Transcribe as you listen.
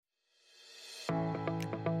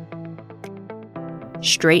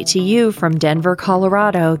Straight to you from Denver,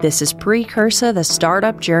 Colorado, this is Precursa, the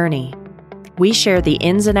Startup Journey. We share the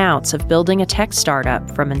ins and outs of building a tech startup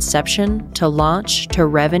from inception to launch to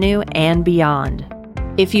revenue and beyond.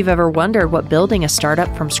 If you've ever wondered what building a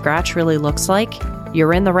startup from scratch really looks like,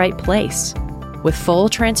 you're in the right place. With full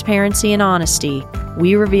transparency and honesty,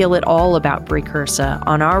 we reveal it all about Precursa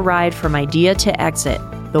on our ride from idea to exit,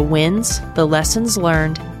 the wins, the lessons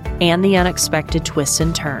learned, and the unexpected twists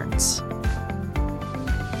and turns.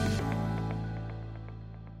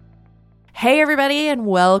 Hey everybody, and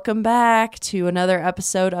welcome back to another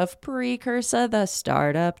episode of Precursa, the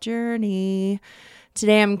Startup Journey.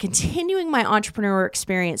 Today I'm continuing my entrepreneur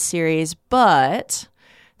experience series, but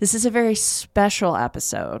this is a very special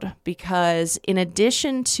episode because in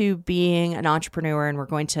addition to being an entrepreneur, and we're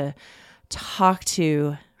going to talk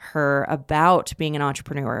to her about being an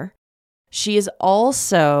entrepreneur, she is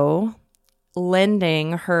also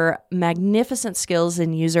lending her magnificent skills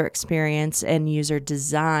in user experience and user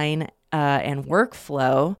design and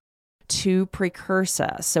workflow to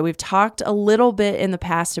Precursa. So we've talked a little bit in the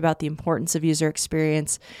past about the importance of user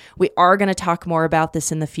experience. We are going to talk more about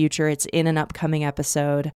this in the future. It's in an upcoming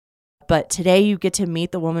episode. But today you get to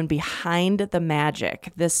meet the woman behind the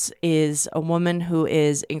magic. This is a woman who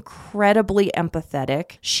is incredibly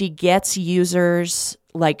empathetic. She gets users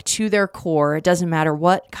to their core. It doesn't matter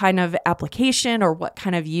what kind of application or what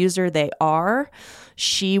kind of user they are,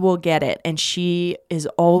 she will get it. And she is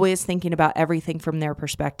always thinking about everything from their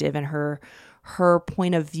perspective. And her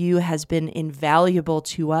point of view has been invaluable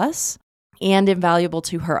to us and invaluable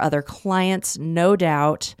to her other clients, no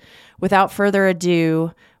doubt. Without further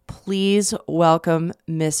ado, please welcome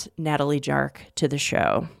Miss Natalie Jark to the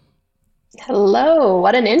show. Hello,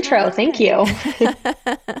 what an intro. Thank you.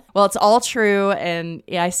 Well, it's all true. And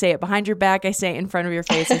I say it behind your back. I say it in front of your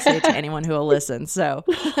face. I say it to anyone who will listen. So,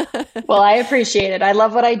 well, I appreciate it. I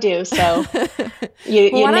love what I do. So you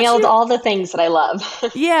nailed all the things that I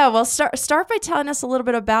love. Yeah. Well, start by telling us a little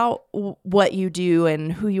bit about what you do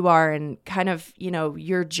and who you are and kind of,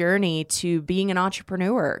 your journey to being an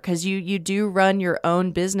entrepreneur, because you do run your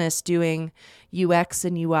own business doing UX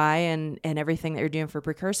and UI and everything that you're doing for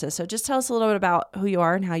Precursa. So just tell us a little bit about who you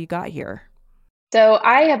are and how you got here. So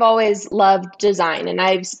I have always loved design, and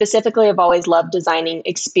I specifically have always loved designing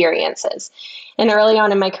experiences. And early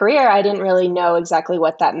on in my career, I didn't really know exactly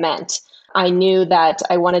what that meant. I knew that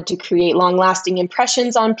I wanted to create long-lasting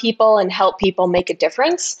impressions on people and help people make a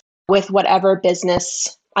difference with whatever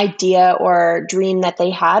business idea or dream that they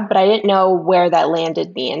had, but I didn't know where that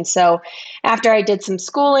landed me. And so after I did some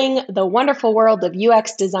schooling, the wonderful world of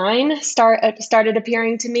UX design started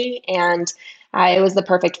appearing to me, and it was the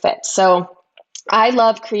perfect fit. So I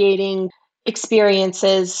love creating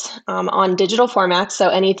experiences on digital formats. So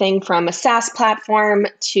anything from a SaaS platform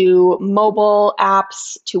to mobile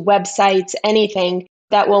apps to websites, anything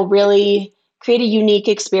that will really create a unique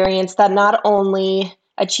experience that not only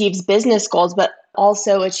achieves business goals, but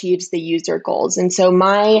also achieves the user goals. And so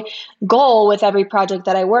my goal with every project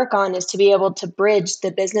that I work on is to be able to bridge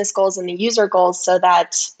the business goals and the user goals so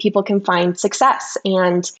that people can find success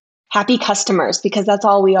and happy customers, because that's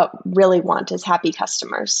all we really want is happy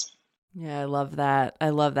customers. Yeah, I love that. I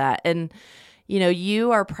love that. And,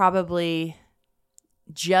 you are probably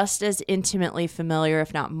just as intimately familiar,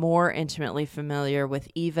 if not more intimately familiar with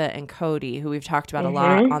Eva and Cody, who we've talked about a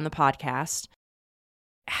lot on the podcast.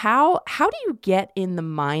 How do you get in the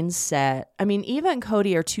mindset? I mean, Eva and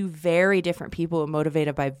Cody are two very different people who are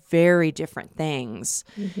motivated by very different things.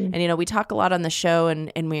 Mm-hmm. And, we talk a lot on the show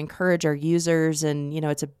and we encourage our users, and,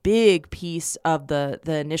 it's a big piece of the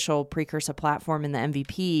initial Precursa platform and the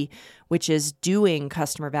MVP, which is doing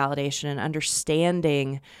customer validation and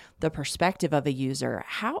understanding the perspective of a user.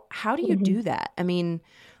 How do you do that? I mean,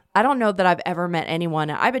 I don't know that I've ever met anyone.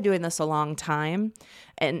 I've been doing this a long time.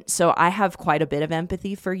 And so I have quite a bit of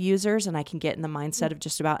empathy for users, and I can get in the mindset of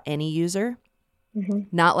just about any user,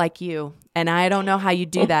 not like you. And I don't know how you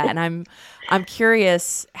do that. And I'm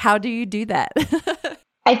curious, how do you do that?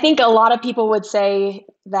 I think a lot of people would say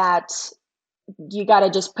that you got to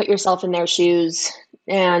just put yourself in their shoes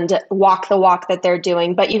and walk the walk that they're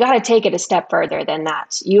doing. But you got to take it a step further than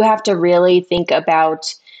that. You have to really think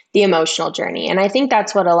about the emotional journey. And I think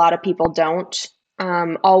that's what a lot of people don't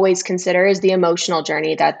always consider is the emotional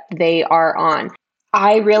journey that they are on.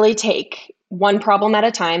 I really take one problem at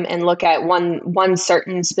a time and look at one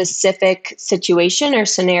certain specific situation or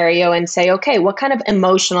scenario and say, okay, what kind of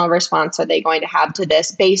emotional response are they going to have to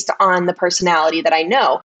this based on the personality that I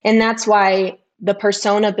know? And that's why the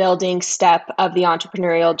persona building step of the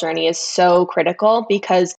entrepreneurial journey is so critical,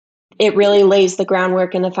 because it really lays the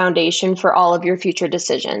groundwork and the foundation for all of your future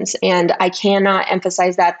decisions. And I cannot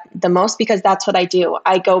emphasize that the most, because that's what I do.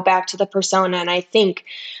 I go back to the persona and I think,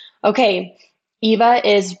 okay, Eva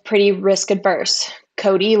is pretty risk adverse.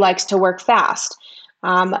 Cody likes to work fast.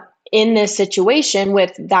 In this situation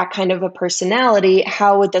with that kind of a personality,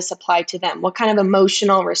 how would this apply to them? What kind of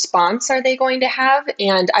emotional response are they going to have?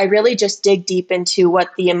 And I really just dig deep into what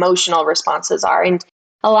the emotional responses are. And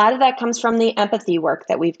a lot of that comes from the empathy work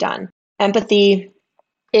that we've done. Empathy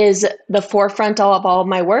is the forefront of all of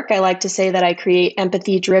my work. I like to say that I create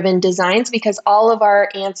empathy-driven designs because all of our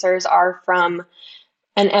answers are from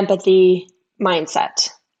an empathy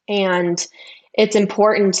mindset. And it's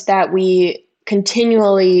important that we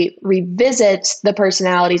continually revisit the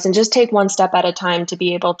personalities and just take one step at a time to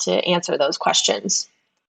be able to answer those questions.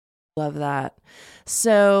 Love that.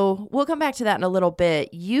 So we'll come back to that in a little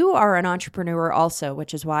bit. You are an entrepreneur also,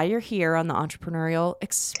 which is why you're here on the Entrepreneurial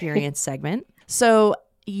Experience segment. So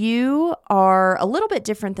you are a little bit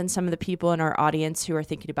different than some of the people in our audience who are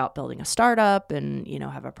thinking about building a startup and,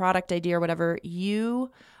 have a product idea or whatever.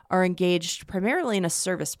 You are engaged primarily in a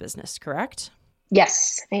service business, correct?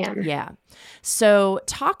 Yes, I am. Yeah. So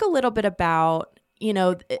talk a little bit about,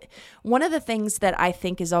 one of the things that I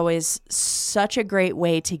think is always such a great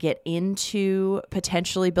way to get into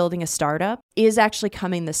potentially building a startup is actually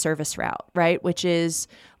coming the service route, right? Which is,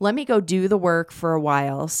 let me go do the work for a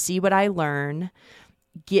while, see what I learn,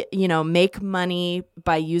 make money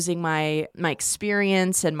by using my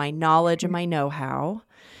experience and my knowledge and my know-how.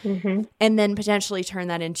 Mm-hmm. And then potentially turn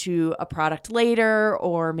that into a product later,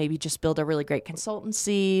 or maybe just build a really great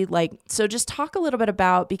consultancy. So just talk a little bit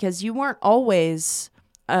about, because you weren't always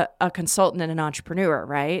a consultant and an entrepreneur,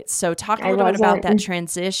 right? So talk a little bit about that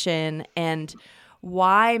transition and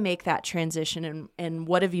why make that transition, and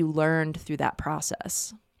what have you learned through that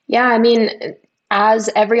process? Yeah, I mean, as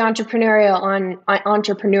every entrepreneur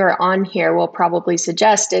on here will probably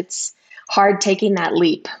suggest, it's hard taking that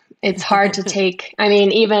leap. It's hard to take. I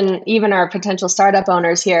mean, even our potential startup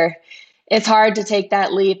owners here, it's hard to take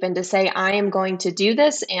that leap and to say, I am going to do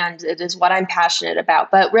this and it is what I'm passionate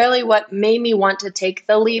about. But really what made me want to take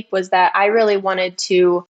the leap was that I really wanted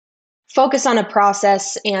to focus on a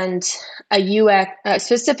process and a UX,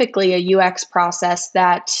 specifically a UX process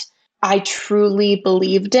that I truly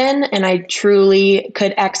believed in and I truly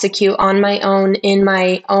could execute on my own, in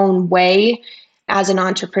my own way as an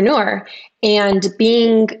entrepreneur. And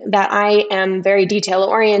being that I am very detail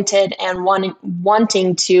oriented and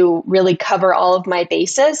wanting to really cover all of my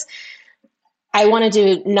bases, I wanted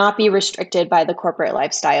to not be restricted by the corporate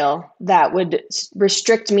lifestyle that would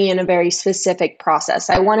restrict me in a very specific process.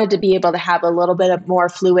 I wanted to be able to have a little bit of more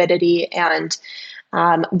fluidity and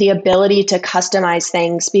the ability to customize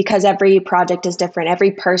things, because every project is different.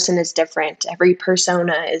 Every person is different. Every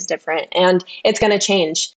persona is different, and it's going to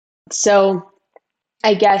change. So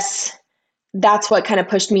I guess that's what kind of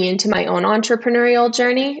pushed me into my own entrepreneurial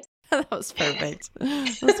journey. That was perfect.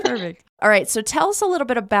 That's perfect. All right. So tell us a little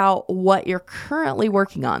bit about what you're currently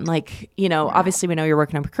working on. Obviously we know you're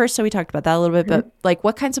working on Precursa. We talked about that a little bit, but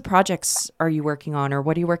what kinds of projects are you working on, or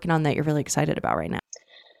what are you working on that you're really excited about right now?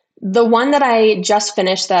 The one that I just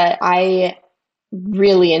finished that I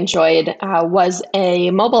really enjoyed was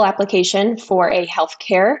a mobile application for a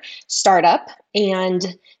healthcare startup. And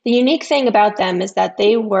the unique thing about them is that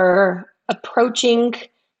they were approaching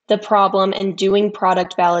the problem and doing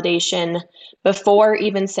product validation before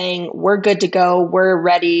even saying, we're good to go, we're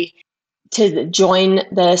ready to join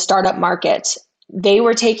the startup market. They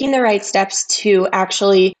were taking the right steps to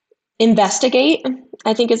actually investigate,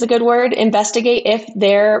 I think is a good word, investigate if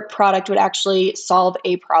their product would actually solve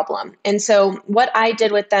a problem. And so what I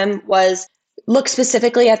did with them was look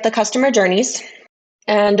specifically at the customer journeys.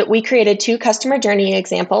 And we created 2 customer journey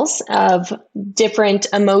examples of different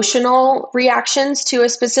emotional reactions to a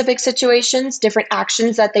specific situations, different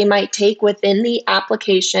actions that they might take within the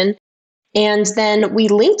application. And then we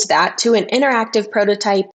linked that to an interactive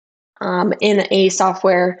prototype in a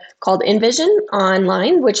software called Envision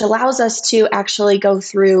online, which allows us to actually go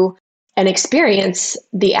through and experience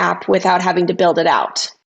the app without having to build it out.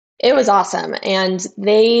 It was awesome. And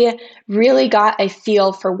they really got a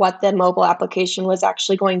feel for what the mobile application was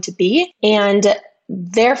actually going to be. And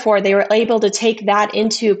therefore, they were able to take that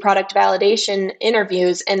into product validation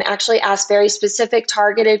interviews and actually ask very specific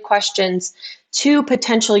targeted questions to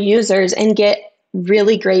potential users and get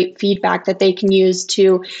really great feedback that they can use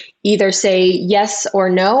to either say yes or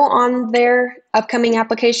no on their upcoming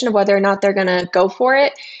application of whether or not they're going to go for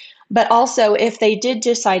it. But also, if they did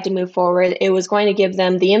decide to move forward, it was going to give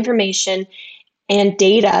them the information and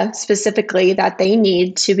data specifically that they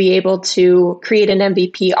need to be able to create an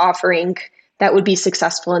MVP offering that would be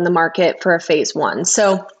successful in the market for a phase one.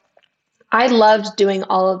 So I loved doing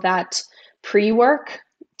all of that pre-work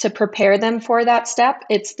to prepare them for that step.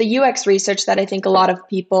 It's the UX research that I think a lot of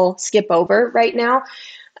people skip over right now,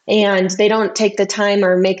 and they don't take the time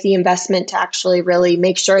or make the investment to actually really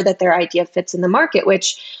make sure that their idea fits in the market,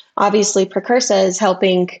 which obviously Precursa is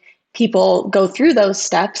helping people go through those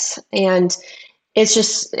steps. And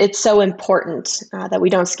it's so important that we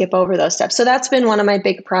don't skip over those steps. So that's been one of my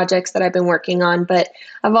big projects that I've been working on. But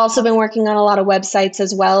I've also been working on a lot of websites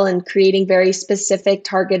as well and creating very specific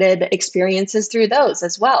targeted experiences through those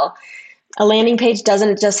as well. A landing page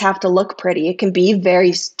doesn't just have to look pretty. It can be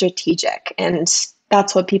very strategic. And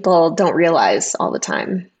that's what people don't realize all the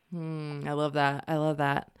time. I love that. I love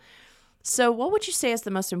that. So what would you say is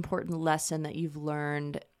the most important lesson that you've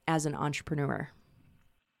learned as an entrepreneur?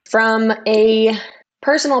 From a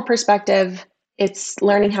personal perspective, it's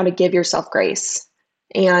learning how to give yourself grace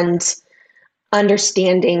and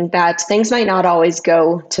understanding that things might not always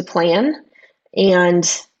go to plan,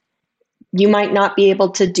 and you might not be able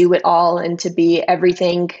to do it all and to be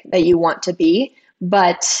everything that you want to be,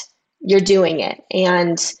 but you're doing it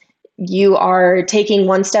and you are taking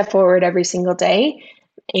one step forward every single day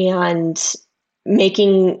and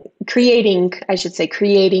creating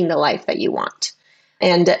the life that you want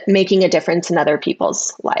and making a difference in other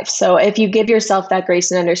people's lives. So if you give yourself that grace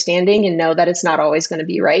and understanding and know that it's not always going to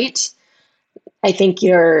be right, I think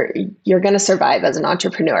you're going to survive as an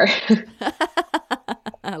entrepreneur.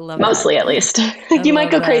 I love Mostly, that. At least. You might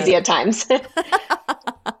go crazy at times.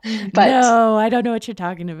 But no, I don't know what you're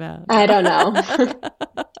talking about. I don't know.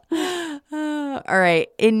 All right.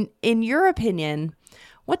 In your opinion,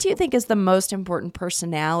 what do you think is the most important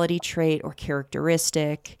personality trait or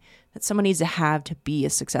characteristic that someone needs to be a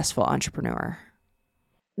successful entrepreneur?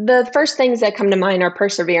 The first things that come to mind are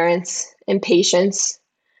perseverance and patience.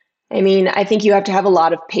 I mean, I think you have to have a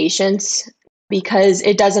lot of patience because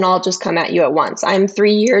it doesn't all just come at you at once. I'm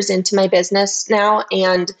 3 years into my business now,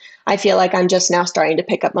 and I feel like I'm just now starting to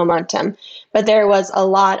pick up momentum. But there was a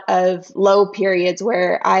lot of low periods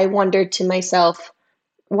where I wondered to myself,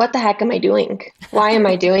 what the heck am I doing? Why am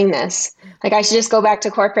I doing this? Like, I should just go back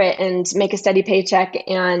to corporate and make a steady paycheck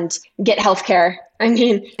and get healthcare. I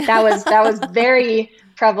mean, that was very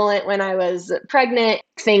prevalent when I was pregnant.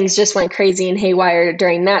 Things just went crazy and haywire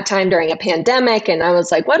during that time, during a pandemic. And I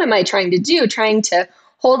was like, what am I trying to do? Trying to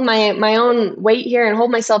hold my own weight here and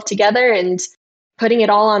hold myself together and putting it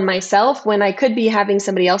all on myself when I could be having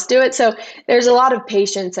somebody else do it. So there's a lot of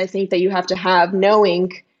patience, I think, that you have to have,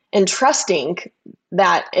 knowing and trusting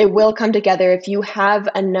that it will come together if you have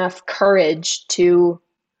enough courage to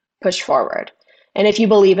push forward. And if you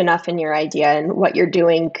believe enough in your idea and what you're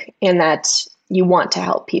doing and that you want to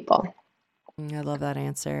help people. I love that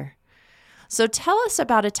answer. So tell us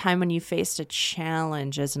about a time when you faced a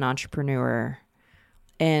challenge as an entrepreneur.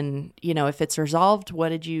 And, if it's resolved, what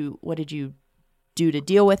did you do to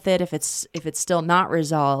deal with it? If it's still not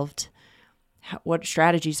resolved, what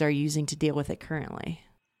strategies are you using to deal with it currently?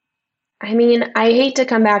 I mean, I hate to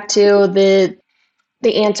come back to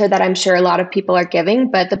the answer that I'm sure a lot of people are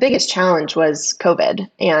giving, but the biggest challenge was COVID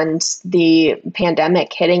and the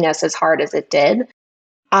pandemic hitting us as hard as it did.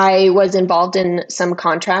 I was involved in some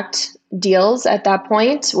contract deals at that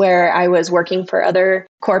point where I was working for other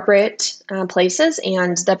corporate places,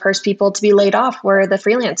 and the first people to be laid off were the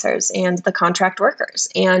freelancers and the contract workers.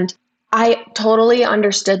 And I totally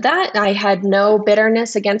understood that. I had no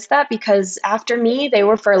bitterness against that because after me, they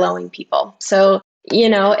were furloughing people. So,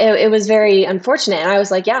 it was very unfortunate. And I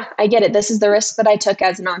was like, yeah, I get it. This is the risk that I took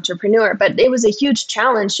as an entrepreneur. But it was a huge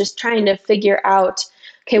challenge just trying to figure out,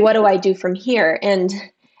 okay, what do I do from here? And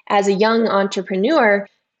as a young entrepreneur,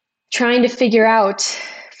 trying to figure out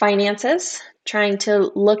finances, trying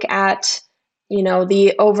to look at,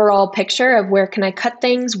 the overall picture of where can I cut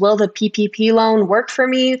things? Will the PPP loan work for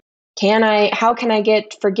me? How can I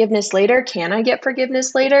get forgiveness later? Can I get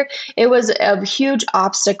forgiveness later? It was a huge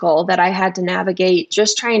obstacle that I had to navigate,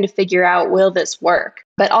 just trying to figure out, will this work?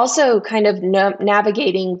 But also kind of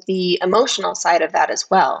navigating the emotional side of that as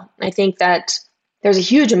well. I think that there's a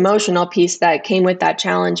huge emotional piece that came with that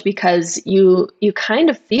challenge because you kind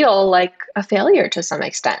of feel like a failure to some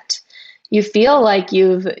extent. You feel like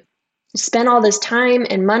you've spent all this time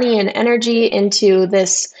and money and energy into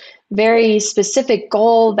this very specific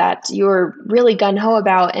goal that you're really gung-ho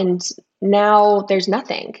about, and now there's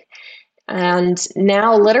nothing. And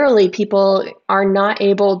now literally people are not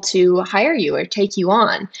able to hire you or take you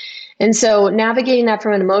on. And so navigating that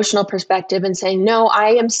from an emotional perspective and saying, no,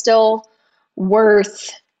 I am still worth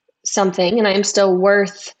something and I'm still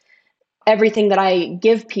worth everything that I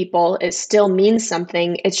give people. It still means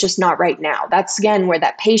something. It's just not right now. That's again where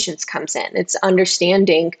that patience comes in. It's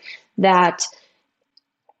understanding that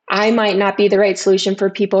I might not be the right solution for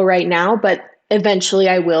people right now, but eventually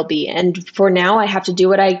I will be. And for now, I have to do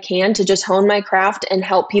what I can to just hone my craft and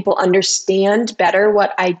help people understand better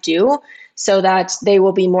what I do so that they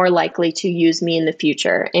will be more likely to use me in the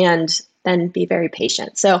future, and then be very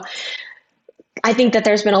patient. So I think that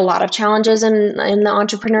there's been a lot of challenges in the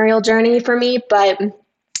entrepreneurial journey for me, but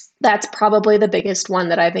that's probably the biggest one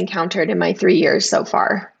that I've encountered in my 3 years so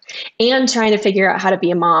far. And trying to figure out how to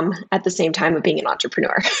be a mom at the same time of being an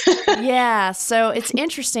entrepreneur. Yeah, so it's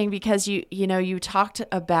interesting because you talked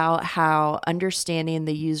about how understanding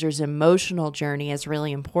the user's emotional journey is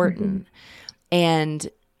really important. And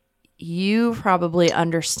you probably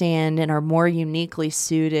understand and are more uniquely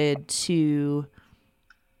suited to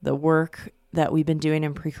the work that we've been doing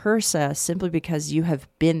in Precursa simply because you have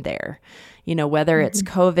been there. Whether it's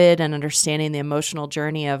COVID and understanding the emotional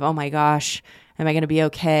journey of, oh my gosh, am I going to be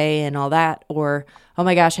okay and all that? Or, oh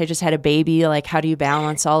my gosh, I just had a baby. Like, how do you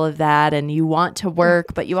balance all of that? And you want to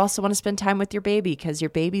work, but you also want to spend time with your baby because your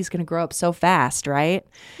baby's going to grow up so fast, right?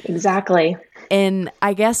 Exactly. And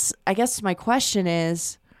I guess my question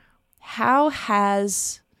is, how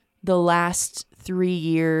has the last 3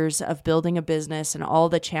 years of building a business and all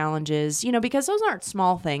the challenges, because those aren't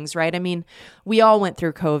small things, right? I mean, we all went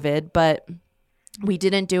through COVID, but we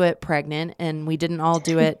didn't do it pregnant and we didn't all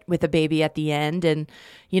do it with a baby at the end. And,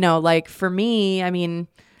 like for me, I mean,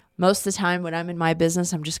 most of the time when I'm in my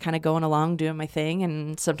business, I'm just kind of going along doing my thing.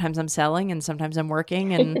 And sometimes I'm selling and sometimes I'm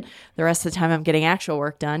working and the rest of the time I'm getting actual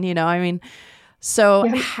work done, I mean, so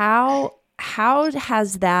how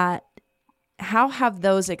have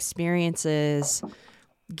those experiences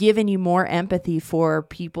given you more empathy for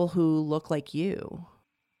people who look like you?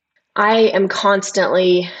 I am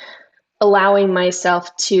constantly allowing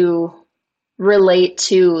myself to relate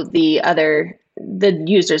to the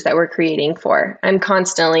users that we're creating for. I'm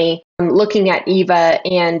constantly looking at Eva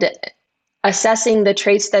and assessing the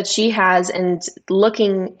traits that she has and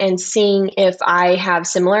looking and seeing if I have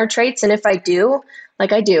similar traits. And if I do,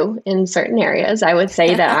 like I do in certain areas, I would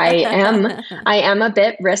say that I am a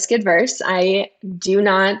bit risk adverse. I do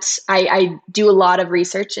a lot of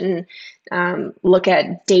research and look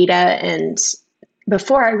at data and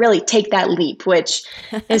before I really take that leap, which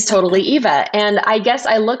is totally Eva. And I guess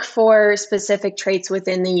I look for specific traits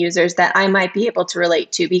within the users that I might be able to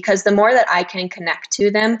relate to, because the more that I can connect to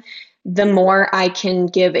them, the more I can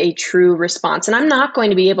give a true response. And I'm not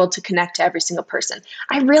going to be able to connect to every single person.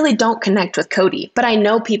 I really don't connect with Cody, but I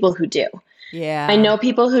know people who do. Yeah. I know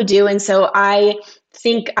people who do. And so I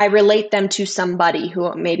think I relate them to somebody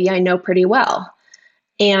who maybe I know pretty well.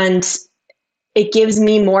 And it gives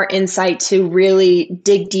me more insight to really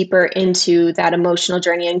dig deeper into that emotional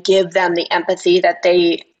journey and give them the empathy that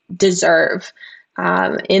they deserve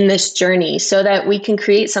in this journey, so that we can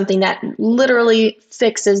create something that literally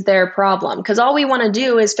fixes their problem. Because all we want to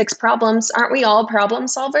do is fix problems. Aren't we all problem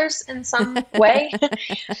solvers in some way?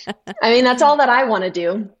 I mean, that's all that I want to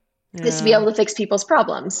do, is to be able to fix people's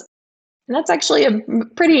problems. And that's actually a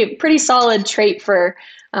pretty solid trait for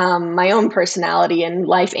my own personality in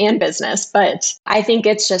life and business. But I think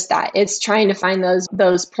it's just that it's trying to find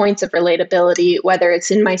those points of relatability, whether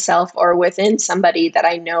it's in myself or within somebody that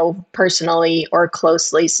I know personally or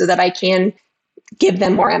closely, so that I can give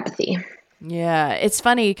them more empathy. Yeah, it's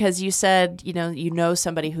funny because you said,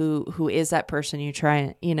 somebody who is that person. You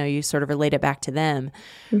try, you sort of relate it back to them.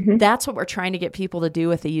 Mm-hmm. That's what we're trying to get people to do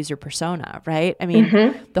with a user persona, right? I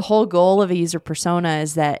mean, the whole goal of a user persona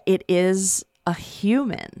is that it is a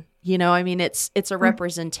human. I mean, it's a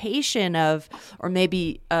representation of, or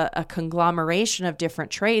maybe a conglomeration of different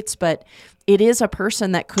traits, but it is a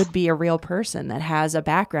person that could be a real person that has a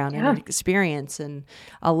background and an experience and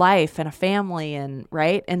a life and a family, and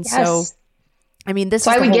right. And so, I mean, this is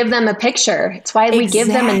why we give them a picture. It's why we give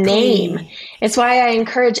them a name. It's why I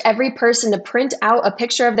encourage every person to print out a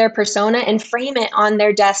picture of their persona and frame it on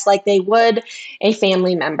their desk like they would a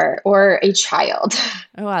family member or a child.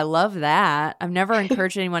 Oh, I love that. I've never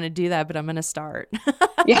encouraged anyone to do that, but I'm going to start.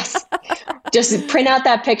 Yes. Just print out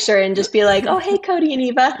that picture and just be like, oh, hey, Cody and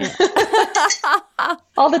Eva. Yeah.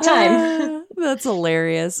 All the time. That's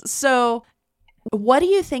hilarious. So what do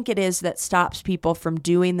you think it is that stops people from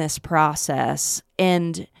doing this process?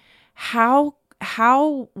 And how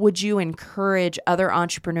would you encourage other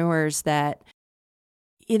entrepreneurs that,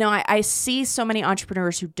 I see so many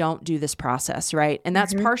entrepreneurs who don't do this process, right? And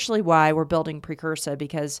that's partially why we're building Precursa,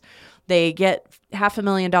 because they get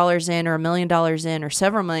 $500,000 in or $1 million in or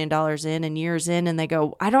several $1 million in and years in, and they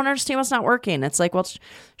go, I don't understand what's not working. It's like, well,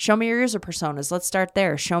 show me your user personas. Let's start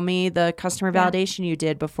there. Show me the customer validation you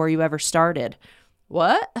did before you ever started.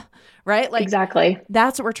 What? Right? Like, exactly.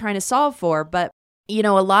 That's what we're trying to solve for. But a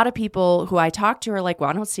lot of people who I talk to are like, well,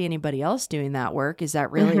 I don't see anybody else doing that work. Is that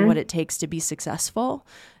really what it takes to be successful?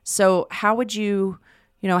 So how would you,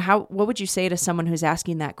 what would you say to someone who's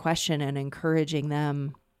asking that question and encouraging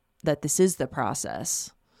them that this is the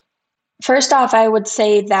process? First off, I would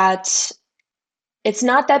say that it's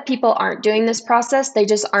not that people aren't doing this process. They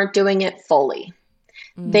just aren't doing it fully.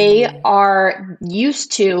 They are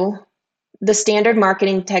used to the standard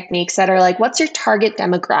marketing techniques that are like, what's your target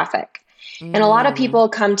demographic? And a lot of people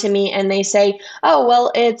come to me and they say, oh,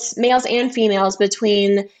 well, it's males and females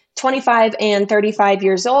between 25 and 35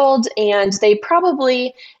 years old, and they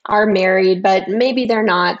probably are married, but maybe they're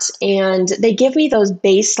not. And they give me those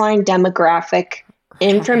baseline demographic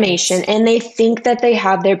information, and they think that they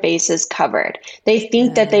have their bases covered. They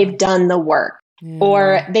think that they've done the work,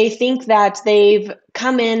 or they think that they've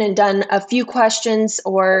come in and done a few questions,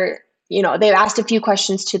 or they've asked a few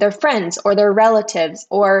questions to their friends or their relatives,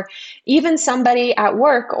 or even somebody at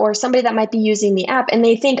work or somebody that might be using the app. And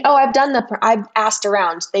they think, oh, I've asked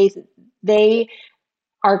around. They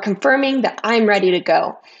are confirming that I'm ready to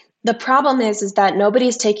go. The problem is that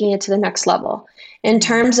nobody's taking it to the next level. In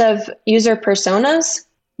terms of user personas,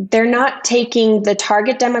 they're not taking the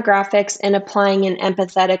target demographics and applying an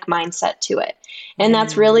empathetic mindset to it. And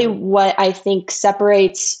that's really what I think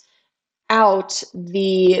separates out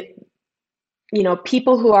the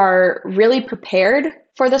people who are really prepared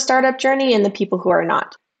for the startup journey and the people who are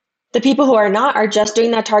not. The people who are not are just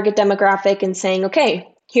doing that target demographic and saying, okay,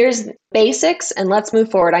 here's basics and let's move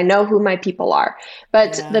forward. I know who my people are.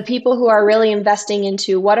 But the people who are really investing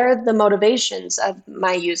into what are the motivations of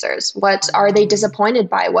my users? What are they disappointed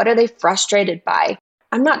by? What are they frustrated by?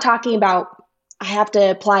 I'm not talking about I have to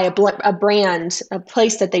apply a brand, a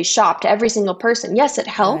place that they shop to every single person. Yes, it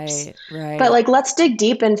helps. Right. But let's dig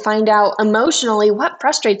deep and find out emotionally what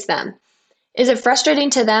frustrates them. Is it frustrating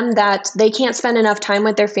to them that they can't spend enough time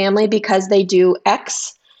with their family because they do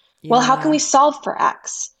X? Yeah. Well, how can we solve for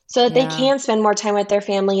X so that they can spend more time with their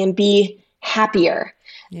family and be happier?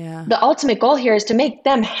 Yeah. The ultimate goal here is to make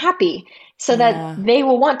them happy so that they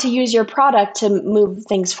will want to use your product to move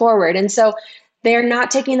things forward. And so they're not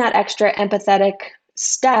taking that extra empathetic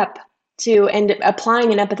step and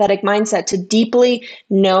applying an empathetic mindset to deeply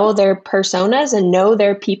know their personas and know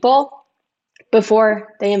their people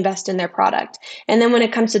before they invest in their product. And then when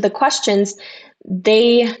it comes to the questions,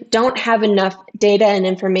 they don't have enough data and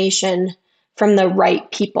information from the right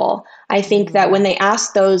people. I think that when they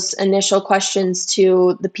ask those initial questions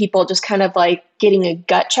to the people, just kind of like getting a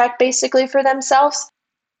gut check basically for themselves,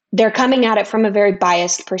 they're coming at it from a very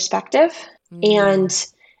biased perspective. And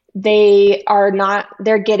they're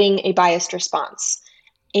getting a biased response.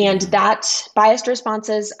 And that biased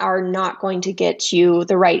responses are not going to get you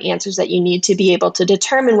the right answers that you need to be able to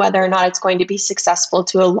determine whether or not it's going to be successful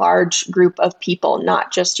to a large group of people,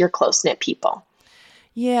 not just your close-knit people.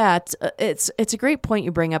 Yeah, it's a great point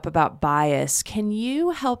you bring up about bias. Can you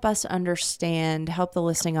help us help the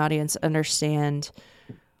listening audience understand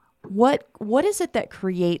what is it that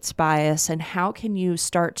creates bias, and how can you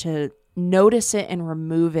start to notice it and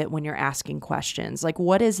remove it when you're asking questions? Like,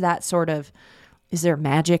 what is that is there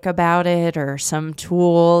magic about it, or some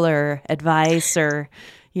tool or advice, or,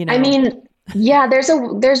 I mean, yeah,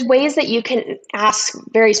 there's ways that you can ask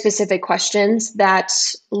very specific questions that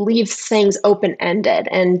leave things open-ended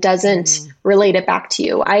and doesn't relate it back to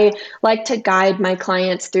you. I like to guide my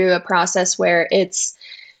clients through a process where it's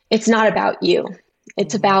not about you.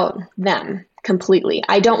 It's about them completely.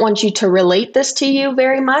 I don't want you to relate this to you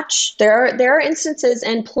very much. There are instances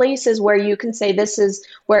and places where you can say, this is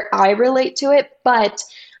where I relate to it, but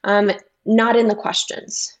not in the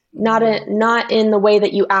questions, not in the way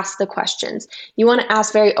that you ask the questions. You want to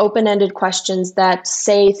ask very open-ended questions that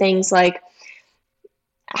say things like,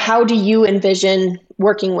 how do you envision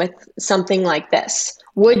working with something like this?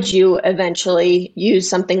 Would you eventually use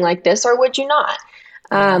something like this, or would you not?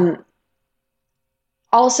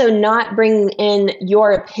 Also, not bring in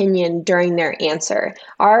your opinion during their answer.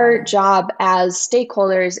 Our job as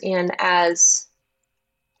stakeholders and as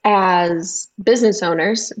business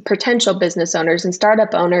owners, potential business owners and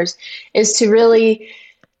startup owners, is to really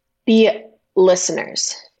be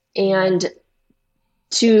listeners and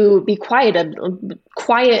to be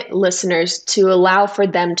quiet listeners, to allow for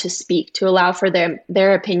them to speak, to allow for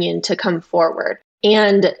their opinion to come forward.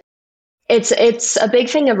 And it's a big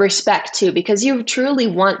thing of respect too, because you truly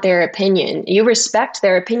want their opinion. You respect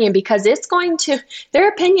their opinion because their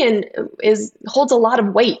opinion holds a lot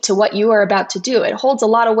of weight to what you are about to do. It holds a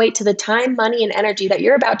lot of weight to the time, money, and energy that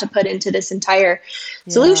you're about to put into this entire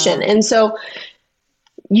solution. And so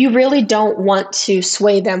you really don't want to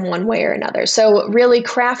sway them one way or another. So really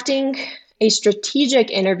crafting a strategic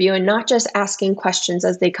interview and not just asking questions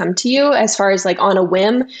as they come to you as far as like on a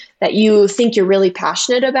whim that you think you're really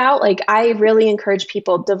passionate about. Like I really encourage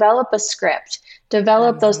people, develop a script,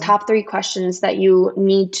 develop those top 3 questions that you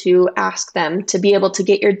need to ask them to be able to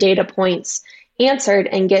get your data points answered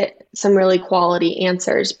and get some really quality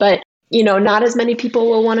answers. But not as many people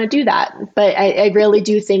will want to do that. But I really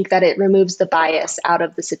do think that it removes the bias out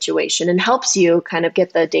of the situation and helps you kind of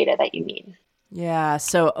get the data that you need. Yeah.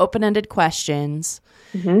 So open-ended questions,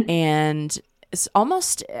 and it's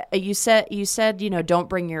almost, you said, don't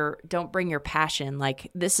bring your passion. Like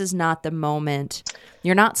this is not the moment.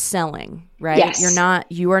 You're not selling, right? Yes.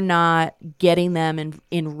 You are not getting them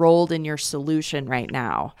enrolled in your solution right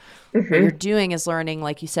now. What you're doing is learning,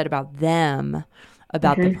 like you said, about them,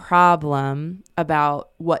 about the problem,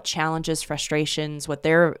 about what challenges, frustrations, what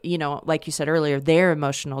their, like you said earlier, their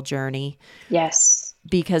emotional journey. Yes.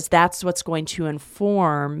 Because that's what's going to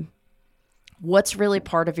inform what's really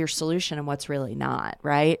part of your solution and what's really not,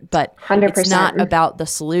 right? But 100%. It's not about the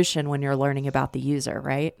solution when you're learning about the user,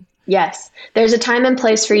 right? Yes. There's a time and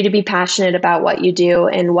place for you to be passionate about what you do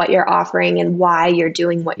and what you're offering and why you're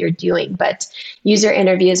doing what you're doing. But user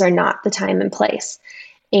interviews are not the time and place.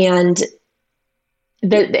 And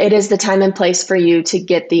it is the time and place for you to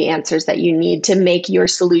get the answers that you need to make your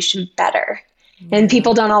solution better. And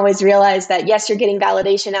people don't always realize that, yes, you're getting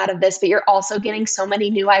validation out of this, but you're also getting so many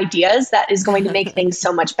new ideas that is going to make things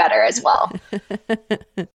so much better as well.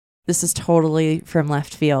 This is totally from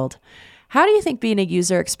left field. How do you think being a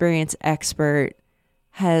user experience expert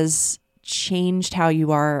has changed how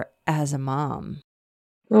you are as a mom?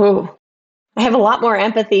 Oh, I have a lot more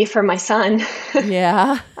empathy for my son.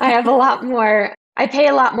 Yeah. I pay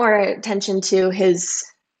a lot more attention to his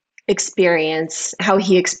experience, how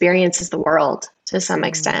he experiences the world to some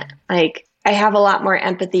extent. Like I have a lot more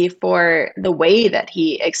empathy for the way that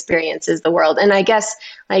he experiences the world. And I guess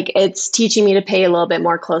like it's teaching me to pay a little bit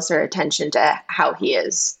more closer attention to how he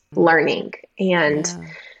is learning. And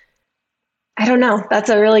I don't know, that's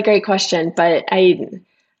a really great question, but I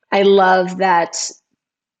love that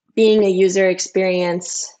being a user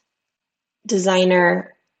experience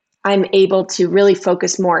designer, I'm able to really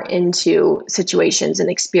focus more into situations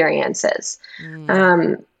and experiences.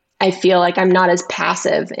 I feel like I'm not as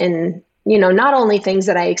passive in, not only things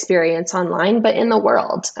that I experience online, but in the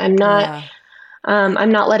world. I'm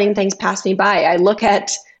not letting things pass me by. I look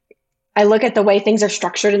at the way things are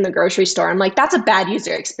structured in the grocery store. I'm like, that's a bad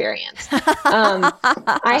user experience.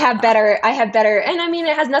 I have better, and I mean,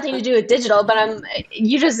 it has nothing to do with digital, but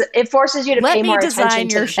it forces you to pay more attention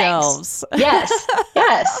to your things. shelves. Yes.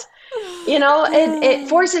 Yes. It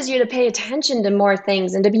forces you to pay attention to more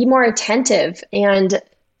things and to be more attentive and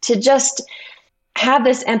to just have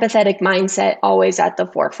this empathetic mindset always at the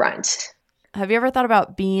forefront. Have you ever thought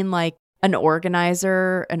about being like an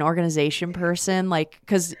organizer, an organization person? Like,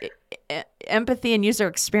 because empathy and user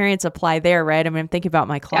experience apply there, right? I mean, I'm thinking about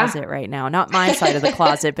my closet right now, not my side of the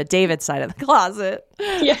closet, but David's side of the closet.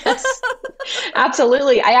 Yes,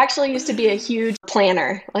 absolutely. I actually used to be a huge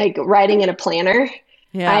planner, like writing in a planner.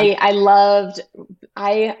 Yeah.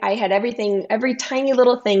 I had everything, every tiny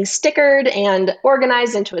little thing stickered and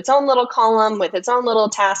organized into its own little column with its own little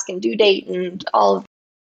task and due date and all of that.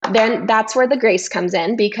 Then that's where the grace comes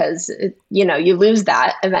in because, you lose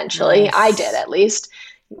that eventually. Yes. I did, at least.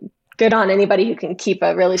 Good on anybody who can keep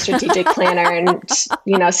a really strategic planner and,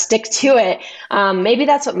 stick to it. Maybe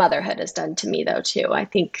that's what motherhood has done to me though, too. I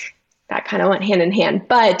think that kind of went hand in hand.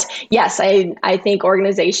 But yes, I think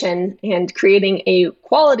organization and creating a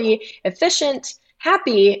quality, efficient,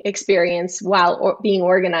 happy experience while being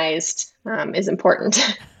organized is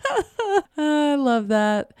important. I love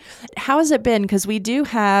that. How has it been? Because we do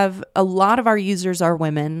have a lot of our users are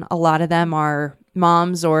women. A lot of them are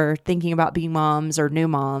moms or thinking about being moms or new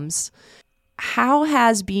moms. How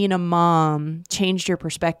has being a mom changed your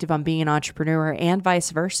perspective on being an entrepreneur and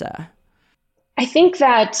vice versa? I think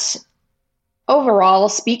that overall,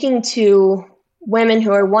 speaking to women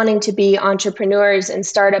who are wanting to be entrepreneurs and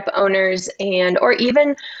startup owners or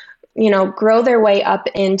even, grow their way up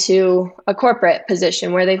into a corporate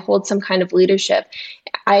position where they hold some kind of leadership,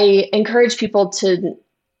 I encourage people to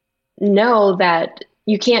know that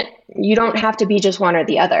you don't have to be just one or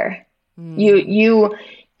the other. You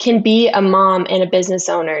can be a mom and a business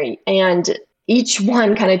owner and each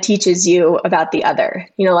one kind of teaches you about the other.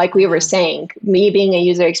 Like we were saying, me being a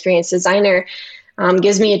user experience designer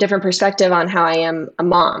gives me a different perspective on how I am a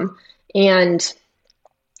mom. And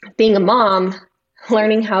being a mom,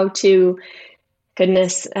 learning how to,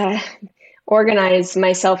 organize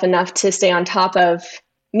myself enough to stay on top of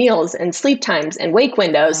meals and sleep times and wake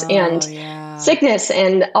windows and sickness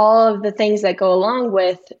and all of the things that go along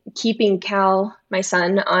with keeping Cal, my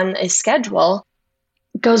son, on a schedule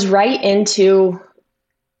goes right into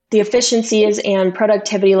the efficiencies and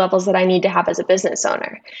productivity levels that I need to have as a business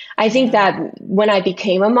owner. I think that when I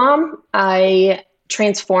became a mom, I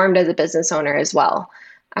transformed as a business owner as well.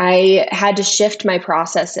 I had to shift my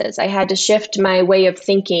processes. I had to shift my way of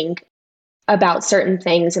thinking about certain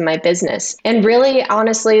things in my business and really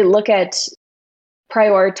honestly look at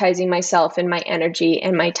prioritizing myself and my energy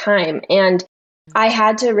and my time. And I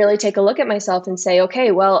had to really take a look at myself and say,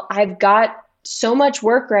 okay, well, I've got so much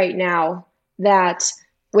work right now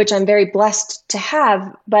which I'm very blessed to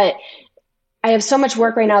have, but I have so much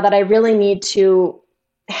work right now that I really need to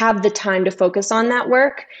have the time to focus on that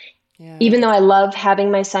work. Yeah. Even though I love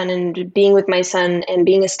having my son and being with my son and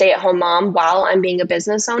being a stay-at-home mom while I'm being a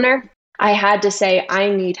business owner, I had to say, I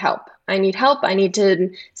need help. I need help. I need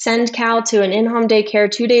to send Cal to an in-home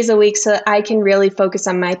daycare 2 days a week so that I can really focus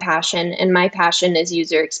on my passion. And my passion is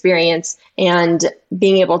user experience and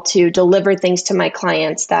being able to deliver things to my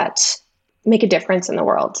clients that make a difference in the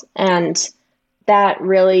world. And that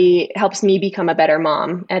really helps me become a better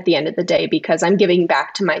mom at the end of the day because I'm giving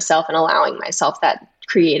back to myself and allowing myself that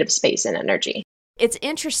creative space and energy. It's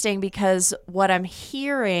interesting because what I'm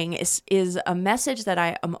hearing is a message that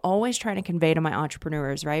I am always trying to convey to my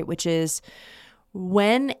entrepreneurs, right? Which is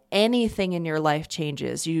when anything in your life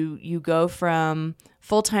changes, you go from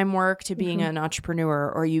full-time work to being an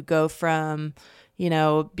entrepreneur, or you go from,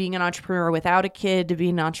 being an entrepreneur without a kid to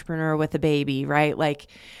being an entrepreneur with a baby, right? Like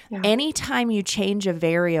anytime you change a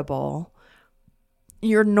variable,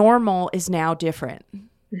 your normal is now different.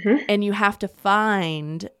 And you have to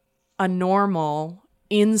find a normal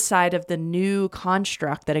inside of the new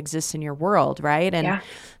construct that exists in your world, right? And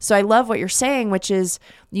so I love what you're saying, which is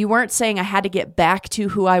you weren't saying I had to get back to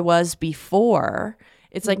who I was before.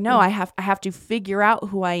 It's like, no, I have to figure out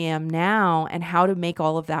who I am now and how to make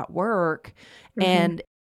all of that work. And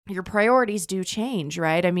your priorities do change,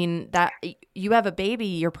 right? I mean, that you have a baby,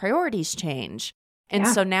 your priorities change. And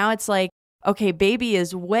so now it's like, okay, baby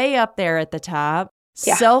is way up there at the top.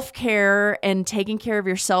 Self-care and taking care of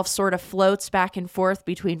yourself sort of floats back and forth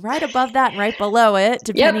between right above that and right below it,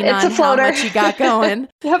 depending on how much you got going.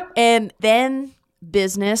 And then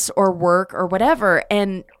business or work or whatever.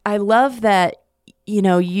 And I love that,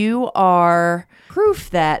 you are proof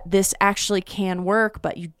that this actually can work,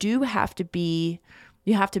 but you have to be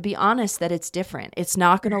honest that it's different. It's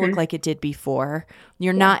not going to look like it did before.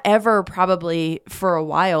 You're not ever probably for a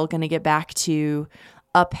while going to get back to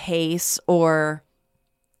a pace or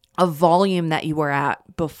a volume that you were at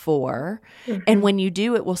before. And when you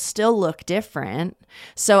do, it will still look different.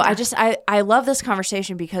 So I love this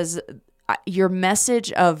conversation because your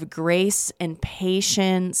message of grace and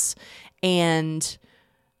patience and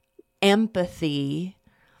empathy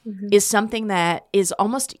is something that is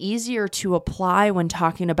almost easier to apply when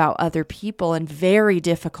talking about other people and very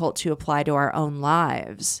difficult to apply to our own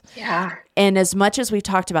lives. Yeah. And as much as we've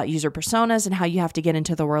talked about user personas and how you have to get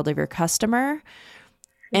into the world of your customer,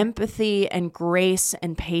 empathy and grace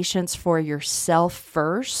and patience for yourself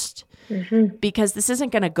first, because this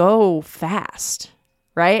isn't going to go fast,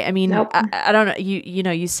 right? I mean, I don't know.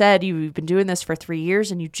 You said you've been doing this for 3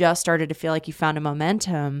 years and you just started to feel like you found a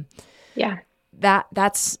momentum. Yeah.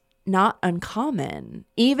 That's not uncommon.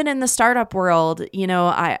 Even in the startup world, we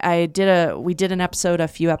did an episode a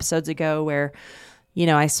few episodes ago where,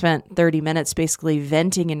 I spent 30 minutes basically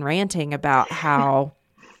venting and ranting about how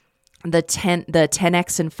the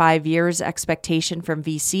 10x in 5 years expectation from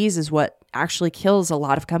VCs is what actually kills a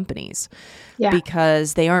lot of companies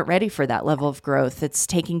because they aren't ready for that level of growth. It's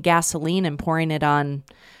taking gasoline and pouring it on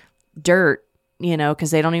dirt, because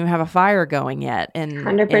they don't even have a fire going yet. And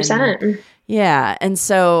 100%. And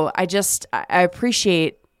so I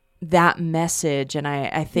appreciate that message. And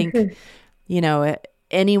I think,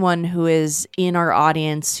 anyone who is in our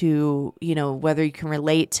audience who, whether you can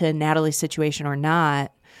relate to Natalie's situation or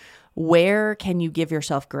not, where can you give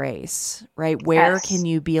yourself grace, right? Where can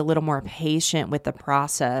you be a little more patient with the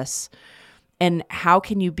process? And how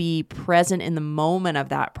can you be present in the moment of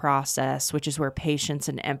that process, which is where patience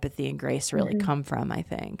and empathy and grace really come from, I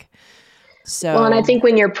think. Well, and I So, think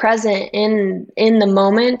when you're present in the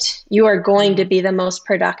moment, you are going to be the most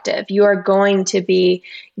productive. You are going to be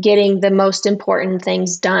getting the most important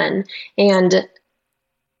things done. And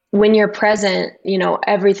when you're present,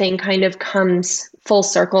 everything kind of comes full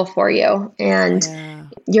circle for you. And yeah.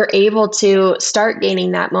 you're able to start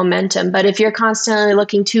gaining that momentum. But if you're constantly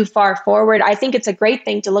looking too far forward, I think it's a great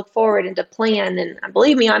thing to look forward and to plan. And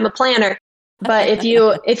believe me, I'm a planner. But if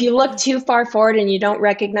you look too far forward and you don't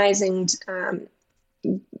recognize and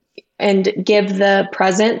give the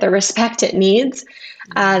present the respect it needs,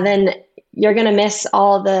 then you're going to miss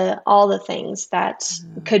all the things that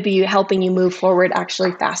could be helping you move forward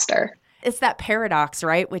actually faster. It's that paradox,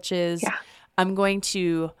 right? Which is, Yeah. I'm going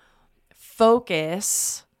to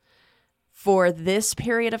focus for this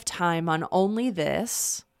period of time on only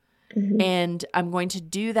this, and I'm going to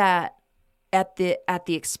do that at the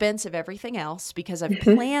expense of everything else because I've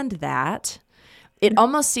planned that. It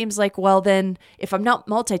almost seems like, well, then if I'm not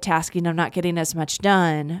multitasking, I'm not getting as much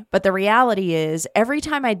done. But the reality is, every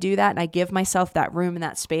time I do that and I give myself that room and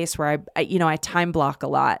that space where I time block a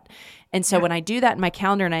lot. And so when I do that in my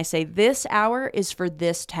calendar and I say, this hour is for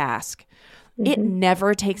this task, it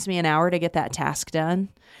never takes me an hour to get that task done,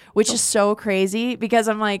 which is so crazy because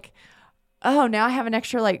I'm like, oh, now I have an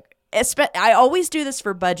extra I always do this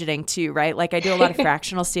for budgeting too, right? Like I do a lot of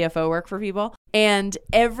fractional CFO work for people. And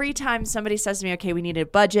every time somebody says to me, okay, we need a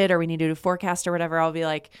budget or we need to do a forecast or whatever, I'll be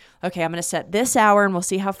like, okay, I'm going to set this hour and we'll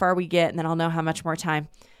see how far we get. And then I'll know how much more time.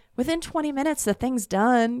 Within 20 minutes, the thing's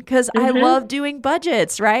done because I love doing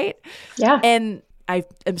budgets, right? Yeah. And I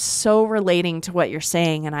am so relating to what you're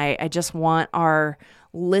saying. And I just want our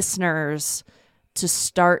listeners to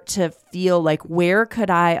start to feel like, where could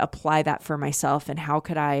I apply that for myself and how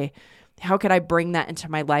could I bring that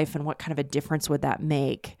into my life and what kind of a difference would that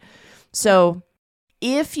make? So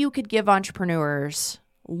if you could give entrepreneurs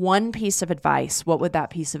one piece of advice, what would that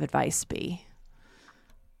piece of advice be?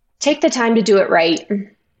 Take the time to do it right.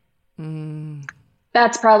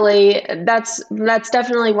 That's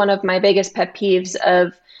definitely one of my biggest pet peeves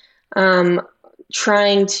of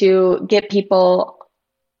trying to get people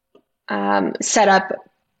set up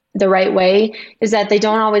the right way, is that they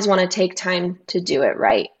don't always want to take time to do it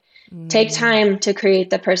right. Take time to create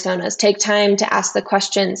the personas. Take time to ask the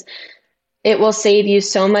questions. It will save you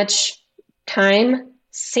so much time,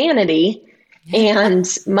 sanity, and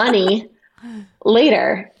money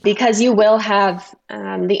later, because you will have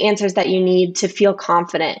the answers that you need to feel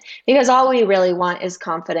confident, because all we really want is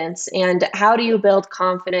confidence. And how do you build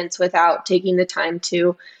confidence without taking the time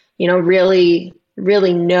to, really,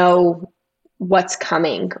 really know what's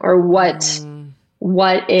coming or what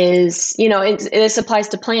is, this applies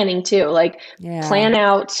to planning too. Like plan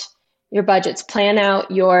out your budgets, plan out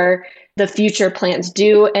the future plans,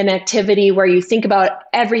 do an activity where you think about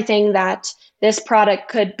everything that this product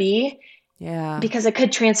could be. Yeah. Because it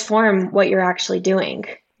could transform what you're actually doing.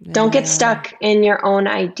 Yeah. Don't get stuck in your own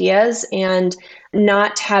ideas and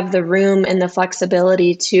not have the room and the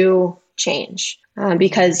flexibility to change.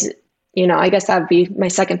 Because, I guess that would be my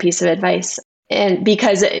second piece of advice. And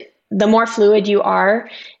because the more fluid you are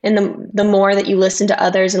and the more that you listen to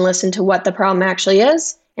others and listen to what the problem actually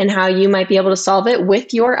is and how you might be able to solve it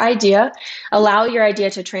with your idea, allow your idea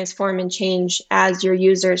to transform and change as your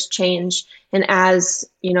users change. And as,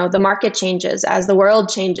 the market changes, as the world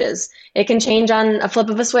changes, it can change on a flip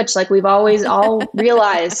of a switch, like we've always all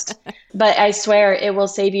realized. But I swear it will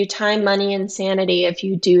save you time, money, and sanity if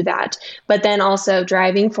you do that. But then also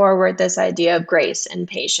driving forward this idea of grace and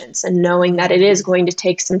patience and knowing that it is going to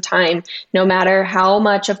take some time, no matter how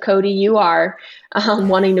much of Cody you are,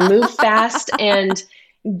 wanting to move fast and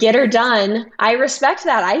get her done. I respect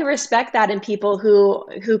that. I respect that in people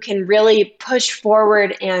who can really push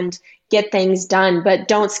forward and get things done, but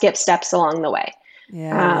don't skip steps along the way.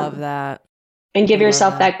 Yeah, I love that. And give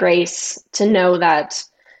yourself that grace to know that,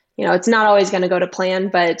 it's not always going to go to plan,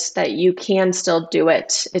 but that you can still do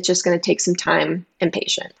it. It's just going to take some time and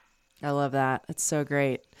patience. I love that. It's so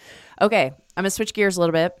great. Okay, I'm going to switch gears a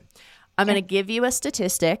little bit. I'm going to give you a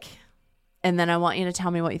statistic, and then I want you to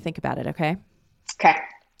tell me what you think about it, okay?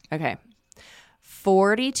 Okay.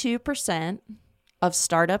 42% of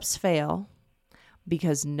startups fail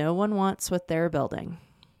because no one wants what they're building.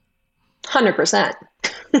 100%.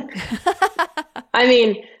 I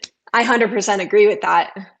mean, I 100% agree with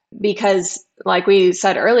that, because like we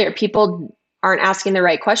said earlier, people aren't asking the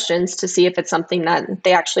right questions to see if it's something that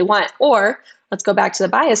they actually want. Or let's go back to the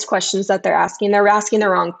biased questions that they're asking. They're asking the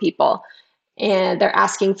wrong people. And they're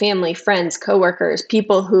asking family, friends, coworkers,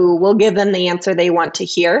 people who will give them the answer they want to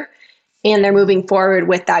hear. and they're moving forward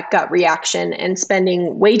with that gut reaction and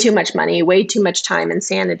spending way too much money, way too much time and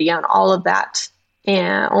sanity on all of that,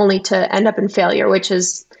 and only to end up in failure, which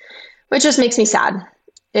just makes me sad.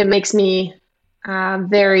 It makes me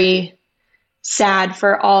very sad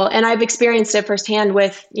for all, and I've experienced it firsthand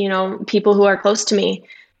with, people who are close to me.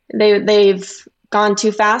 They've gone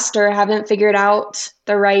too fast or haven't figured out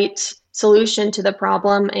the right solution to the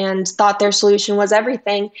problem and thought their solution was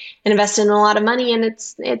everything and invested in a lot of money, and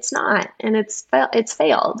it's not, and it's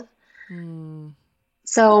failed.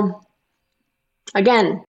 So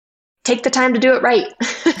again, take the time to do it right.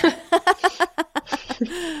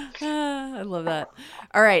 I love that.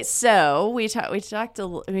 All right, so we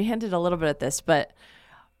hinted a little bit at this, but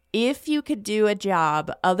if you could do a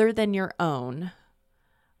job other than your own,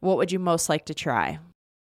 what would you most like to try?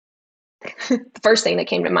 The first thing that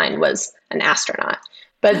came to mind was an astronaut,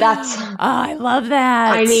 but that's I love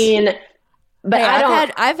that. I mean, but hey,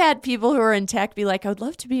 I I've had people who are in tech be like, I would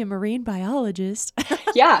love to be a marine biologist.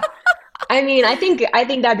 Yeah. I mean, I think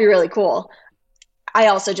that'd be really cool. I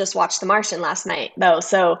also just watched The Martian last night, though,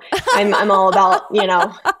 so I'm all about,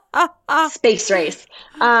 space race.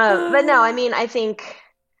 But no, I mean, I think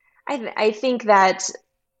that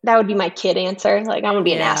would be my kid answer. Like, I want to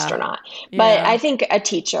be an astronaut. But I think a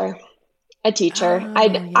teacher.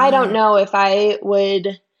 I don't know if I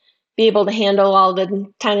would be able to handle all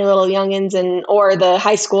the tiny little youngins or the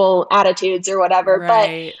high school attitudes or whatever.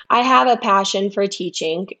 Right. But I have a passion for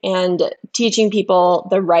teaching and teaching people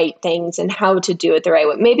the right things and how to do it the right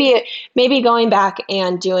way. Maybe going back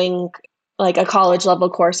and doing like a college level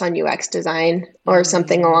course on UX design or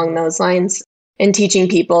something along those lines, and teaching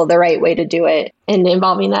people the right way to do it and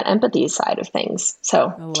involving that empathy side of things.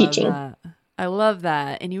 So teaching. I love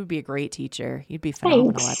that. And you would be a great teacher. You'd be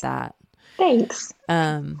phenomenal at that. Thanks.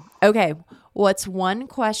 Okay. What's one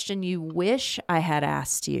question you wish I had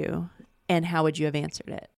asked you, and how would you have answered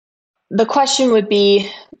it? The question would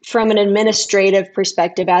be, from an administrative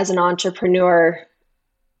perspective, as an entrepreneur,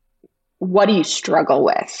 what do you struggle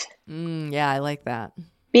with? Yeah, I like that.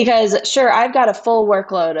 Because sure, I've got a full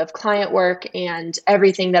workload of client work and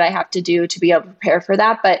everything that I have to do to be able to prepare for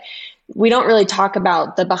that. But we don't really talk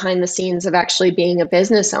about the behind the scenes of actually being a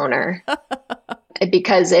business owner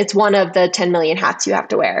because it's one of the 10 million hats you have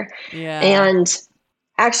to wear. Yeah. And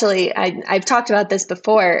actually, I've talked about this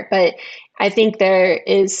before, but I think there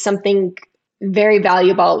is something very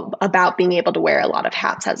valuable about being able to wear a lot of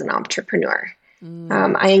hats as an entrepreneur.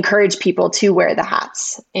 I encourage people to wear the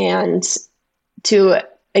hats and to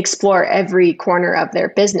explore every corner of their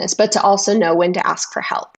business, but to also know when to ask for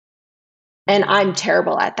help. And I'm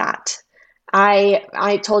terrible at that.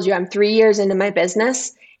 I told you I'm 3 years into my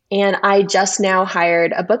business, and I just now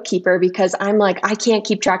hired a bookkeeper because I'm like, I can't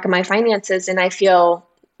keep track of my finances and I feel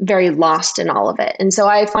very lost in all of it. And so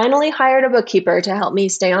I finally hired a bookkeeper to help me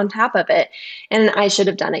stay on top of it. And I should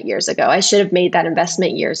have done it years ago. I should have made that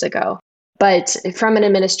investment years ago. But from an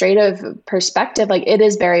administrative perspective, like, it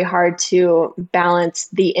is very hard to balance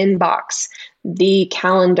the inbox, the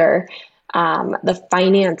calendar, the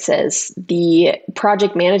finances, the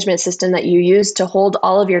project management system that you use to hold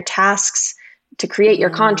all of your tasks, to create your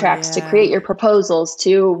contracts, to create your proposals,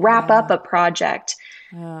 to wrap up a project.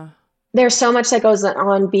 There's so much that goes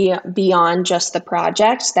on beyond just the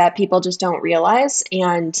project that people just don't realize.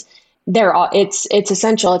 And it's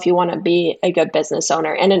essential if you want to be a good business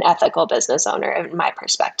owner and an ethical business owner, in my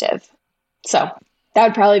perspective. So that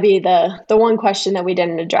would probably be the one question that we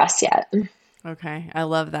didn't address yet. Okay. I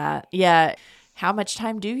love that. Yeah. How much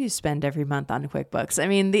time do you spend every month on QuickBooks? I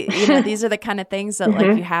mean, these are the kind of things that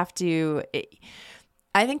like you have to,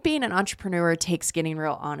 I think being an entrepreneur takes getting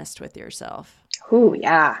real honest with yourself. Ooh,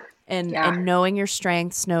 yeah. And knowing your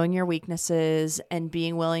strengths, knowing your weaknesses, and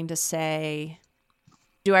being willing to say,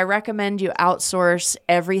 do I recommend you outsource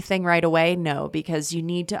everything right away? No, because you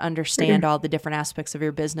need to understand all the different aspects of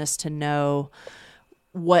your business to know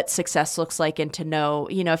what success looks like, and to know,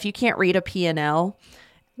 if you can't read a P&L,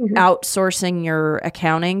 outsourcing your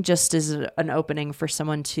accounting just is an opening for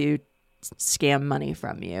someone to scam money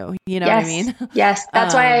from you. You know what I mean? Yes.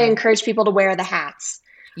 That's why I encourage people to wear the hats.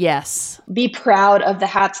 Yes. Be proud of the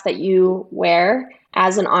hats that you wear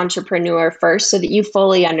as an entrepreneur first, so that you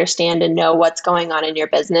fully understand and know what's going on in your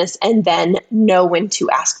business, and then know when to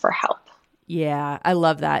ask for help. Yeah, I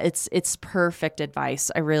love that. It's perfect advice.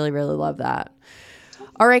 I really, really love that.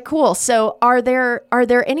 All right, cool. So are there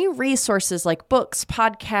any resources like books,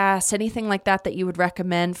 podcasts, anything like that you would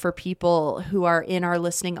recommend for people who are in our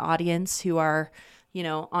listening audience, who are,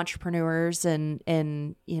 entrepreneurs and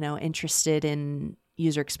interested in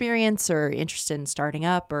user experience or interested in starting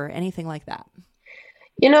up or anything like that?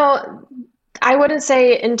 I wouldn't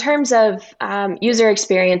say in terms of user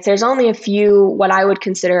experience, there's only a few what I would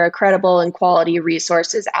consider a credible and quality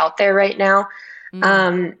resources out there right now.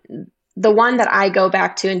 Um, the one that I go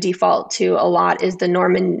back to and default to a lot is the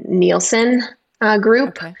Norman Nielsen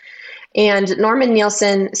group. Okay. And Norman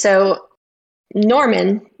Nielsen, so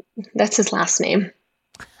Norman, that's his last name.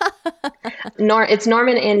 It's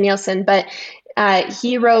Norman and Nielsen, but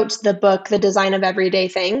he wrote the book, The Design of Everyday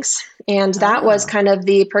Things. And that was kind of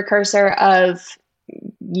the precursor of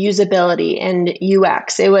usability and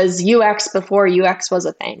UX. It was UX before UX was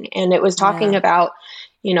a thing. And it was talking about,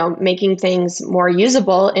 making things more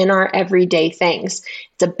usable in our everyday things.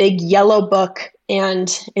 It's a big yellow book,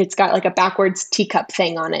 and it's got like a backwards teacup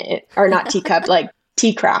thing on it, or not teacup, like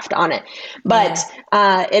tea craft on it. But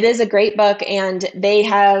it is a great book, and they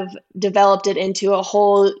have developed it into a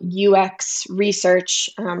whole UX research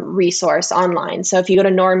resource online. So if you go to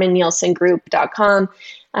normannielsengroup.com,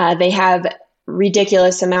 they have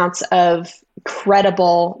ridiculous amounts of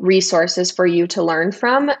credible resources for you to learn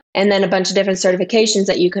from, and then a bunch of different certifications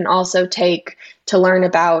that you can also take to learn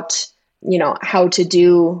about, how to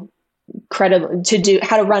do how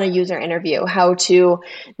to run a user interview, how to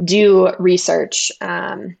do research.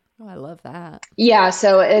 Oh, I love that. Yeah.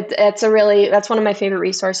 So that's one of my favorite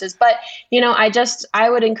resources, but I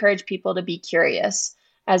would encourage people to be curious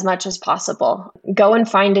as much as possible. Go and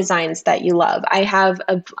find designs that you love. I have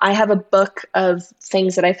a book of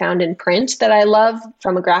things that I found in print that I love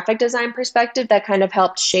from a graphic design perspective that kind of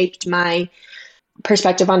helped shape my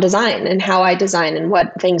perspective on design and how I design and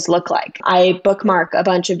what things look like. I bookmark a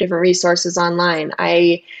bunch of different resources online.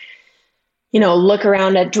 I, look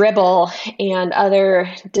around at Dribbble and other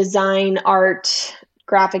design, art,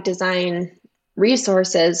 graphic design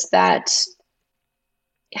resources that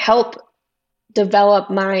help develop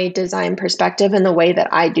my design perspective and the way that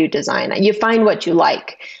I do design. You find what you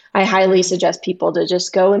like. I highly suggest people to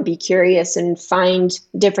just go and be curious and find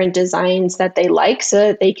different designs that they like so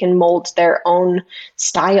that they can mold their own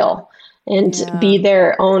style and be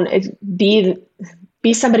their own, be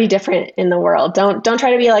somebody different in the world. Don't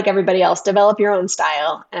try to be like everybody else. Develop your own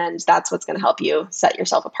style, and that's what's going to help you set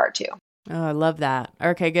yourself apart too. Oh, I love that.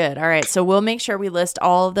 Okay, good. All right. So we'll make sure we list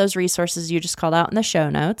all of those resources you just called out in the show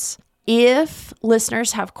notes. If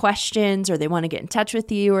listeners have questions or they want to get in touch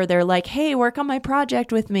with you, or they're like, hey, work on my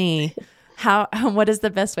project with me, what is the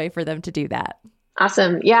best way for them to do that?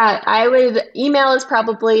 Awesome. Yeah, email is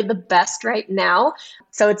probably the best right now.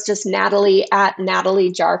 So it's just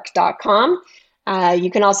Natalie@nataliejark.com.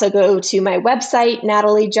 You can also go to my website,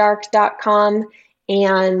 nataliejark.com,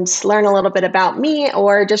 and learn a little bit about me,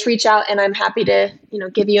 or just reach out and I'm happy to,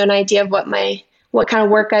 give you an idea of what kind of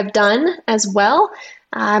work I've done as well.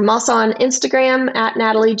 I'm also on Instagram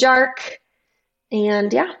 @NatalieJark.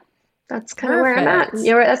 And yeah, that's kind of where I'm at.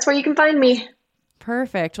 That's where you can find me.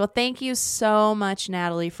 Perfect. Well, thank you so much,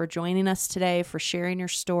 Natalie, for joining us today, for sharing your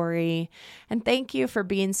story. And thank you for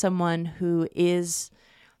being someone who is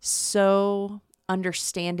so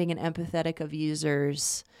understanding and empathetic of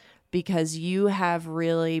users, because you have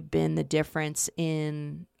really been the difference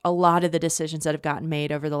in a lot of the decisions that have gotten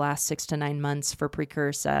made over the last 6 to 9 months for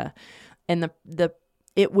Precursa. And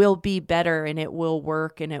it will be better, and it will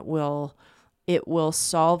work, and it will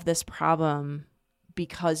solve this problem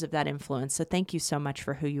because of that influence. So thank you so much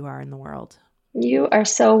for who you are in the world. You are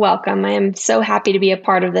so welcome. I am so happy to be a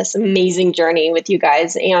part of this amazing journey with you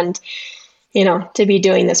guys, and, to be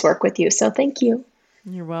doing this work with you. So thank you.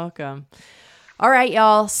 You're welcome. All right,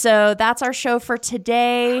 y'all. So that's our show for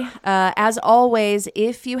today. As always,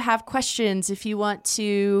 if you have questions, if you want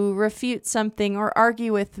to refute something or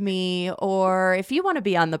argue with me, or if you want to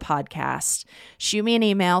be on the podcast, shoot me an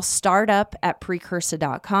email,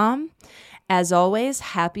 startup@precursa.com. As always,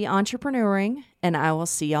 happy entrepreneuring, and I will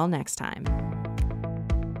see y'all next time.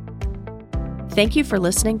 Thank you for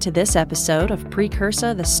listening to this episode of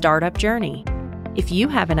Precursa, the Startup Journey. If you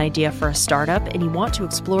have an idea for a startup and you want to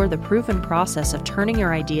explore the proven process of turning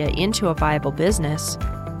your idea into a viable business,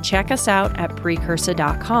 check us out at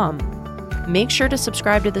precursa.com. Make sure to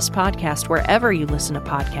subscribe to this podcast wherever you listen to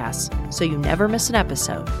podcasts so you never miss an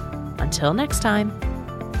episode. Until next time.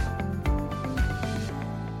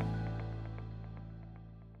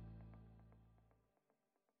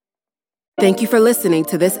 Thank you for listening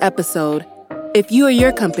to this episode. If you or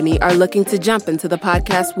your company are looking to jump into the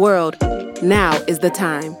podcast world, now is the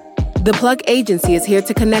time. The Plug Agency is here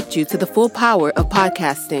to connect you to the full power of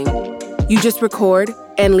podcasting. You just record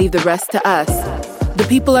and leave the rest to us. The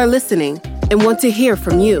people are listening and want to hear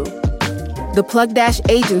from you.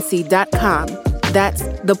 theplug-agency.com. That's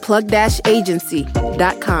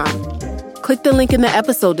theplug-agency.com. Click the link in the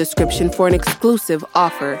episode description for an exclusive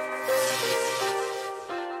offer.